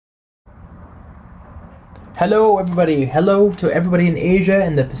Hello, everybody. Hello to everybody in Asia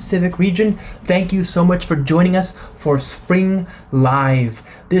and the Pacific region. Thank you so much for joining us for Spring Live.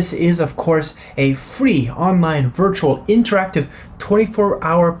 This is, of course, a free online, virtual, interactive,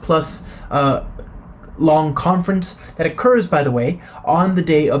 24-hour plus long conference that occurs, by the way, on the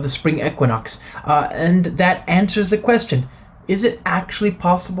day of the spring equinox. And that answers the question, is it actually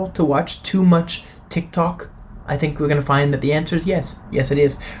possible to watch too much TikTok? I think we're going to find that the answer is yes. Yes, it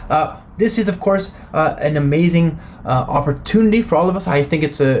is. This is, of course, an amazing opportunity for all of us. I think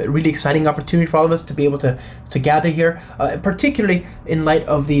it's a really exciting opportunity for all of us to be able to gather here, particularly in light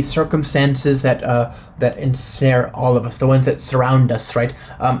of the circumstances that ensnare all of us, the ones that surround us, right?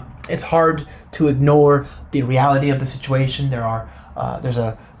 It's hard to ignore the reality of the situation. There's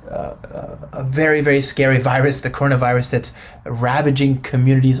a very, very scary virus, the coronavirus, that's ravaging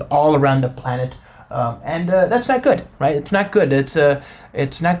communities all around the planet. And that's not good, right? It's not good.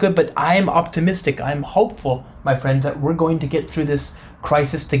 It's not good. But I am optimistic. I'm hopeful, my friends, that we're going to get through this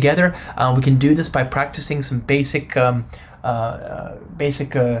crisis together. We can do this by practicing some basic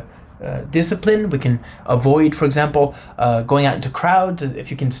discipline. We can avoid, for example, going out into crowds. If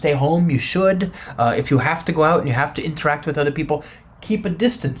you can stay home, you should. If you have to go out and you have to interact with other people, keep a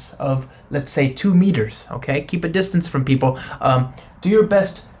distance of, let's say, 2 meters. Okay, keep a distance from people. Do your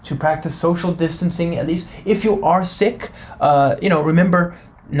best to practice social distancing, at least. If you are sick, remember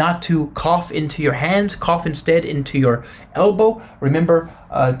not to cough into your hands. Cough instead into your elbow. Remember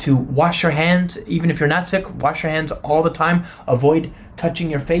to wash your hands. Even if you're not sick, wash your hands all the time. Avoid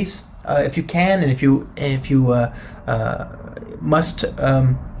touching your face if you can, and if you must.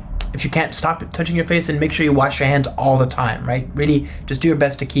 If you can't stop touching your face, then make sure you wash your hands all the time, right? Really, just do your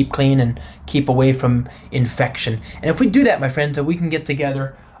best to keep clean and keep away from infection. And if we do that, my friends, we can get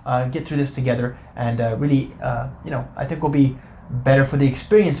together, get through this together, and really, I think we'll be better for the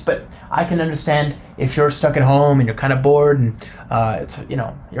experience. But I can understand if you're stuck at home and you're kind of bored and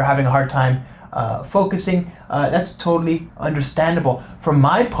you're having a hard time focusing. That's totally understandable. For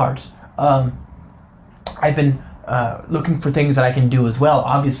my part, I've been looking for things that I can do as well.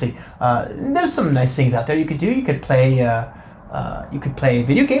 Obviously, there's some nice things out there you could do. You could play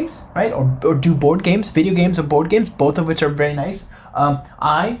video games, right? Or do board games, video games or board games, both of which are very nice.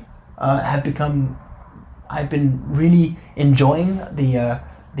 I've been really enjoying the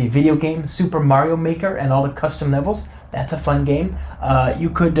video game Super Mario Maker and all the custom levels. That's a fun game. You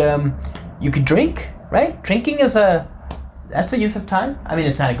could drink, right? Drinking that's a use of time. I mean,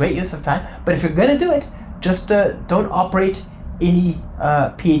 it's not a great use of time, but if you're gonna do it, just don't operate any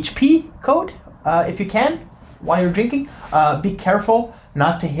PHP code if you can while you're drinking. Be careful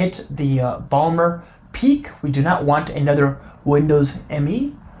not to hit the Balmer peak. We do not want another Windows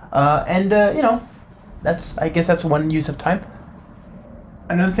ME. I guess that's one use of time.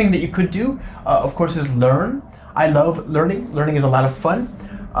 Another thing that you could do, of course, is learn. I love learning. Learning is a lot of fun.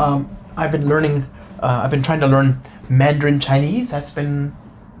 I've been trying to learn Mandarin Chinese. It's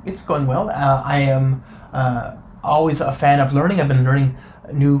going well. I am always a fan of learning. I've been learning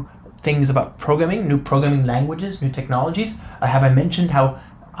new things about programming, new programming languages, new technologies. Have I mentioned how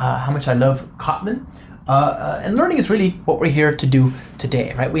much I love Kotlin? And learning is really what we're here to do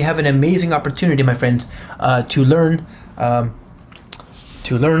today, right? We have an amazing opportunity, my friends, to learn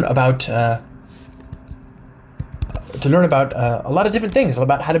about a lot of different things,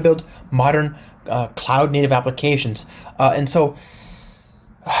 about how to build modern cloud native applications. And so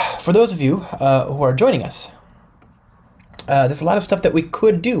for those of you who are joining us, there's a lot of stuff that we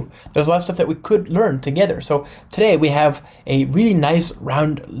could do. There's a lot of stuff that we could learn together. So today we have a really nice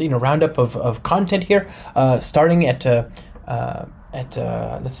roundup of content here, starting at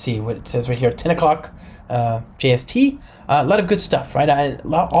let's see what it says right here, 10 o'clock JST. A lot of good stuff, right?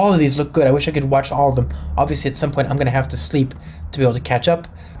 All of these look good. I wish I could watch all of them. Obviously, at some point, I'm going to have to sleep to be able to catch up.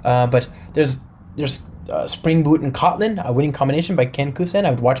 But there's Spring Boot and Kotlin, a winning combination by Ken Kusen.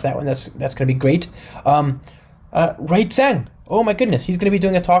 I would watch that one. That's going to be great. Ray Zhang. Oh my goodness, he's going to be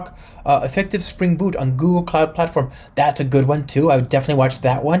doing a talk, Effective Spring Boot on Google Cloud Platform. That's a good one too. I would definitely watch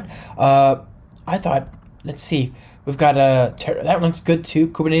that one. I thought, let's see, we've got that looks good too.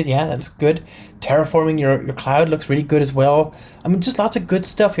 Kubernetes, yeah, that's good. Terraforming your cloud looks really good as well. I mean, just lots of good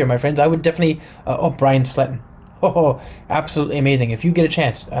stuff here, my friends. I would definitely. Brian Sletton. Oh, absolutely amazing. If you get a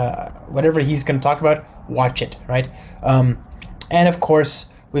chance, whatever he's going to talk about, watch it, right? And of course,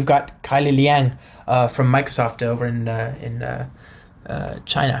 we've got Kylie Liang from Microsoft over in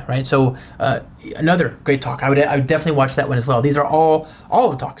China, right? So another great talk. I would definitely watch that one as well. These are all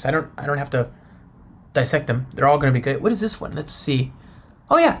the talks. I don't have to dissect them. They're all going to be good. What is this one? Let's see.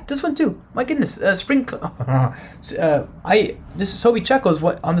 Oh yeah, this one too. My goodness, Spring. This is Sobi Checo's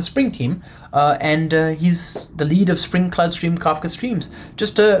what on the Spring team, and he's the lead of Spring Cloud Stream Kafka Streams.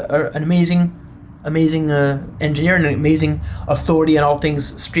 Just an amazing engineer and an amazing authority on all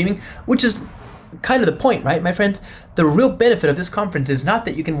things streaming, which is kind of the point, right, my friends? The real benefit of this conference is not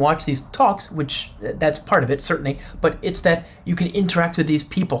that you can watch these talks, which that's part of it, certainly, but it's that you can interact with these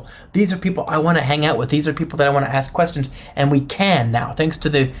people. These are people I want to hang out with. These are people that I want to ask questions, and we can now, thanks to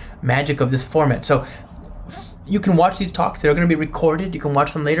the magic of this format. So you can watch these talks. They're going to be recorded. You can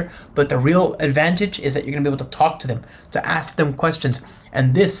watch them later, but the real advantage is that you're going to be able to talk to them, to ask them questions,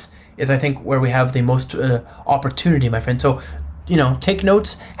 and this is, I think, where we have the most opportunity, my friend. So take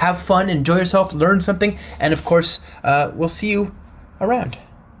notes, have fun, enjoy yourself, learn something, and of course, we'll see you around.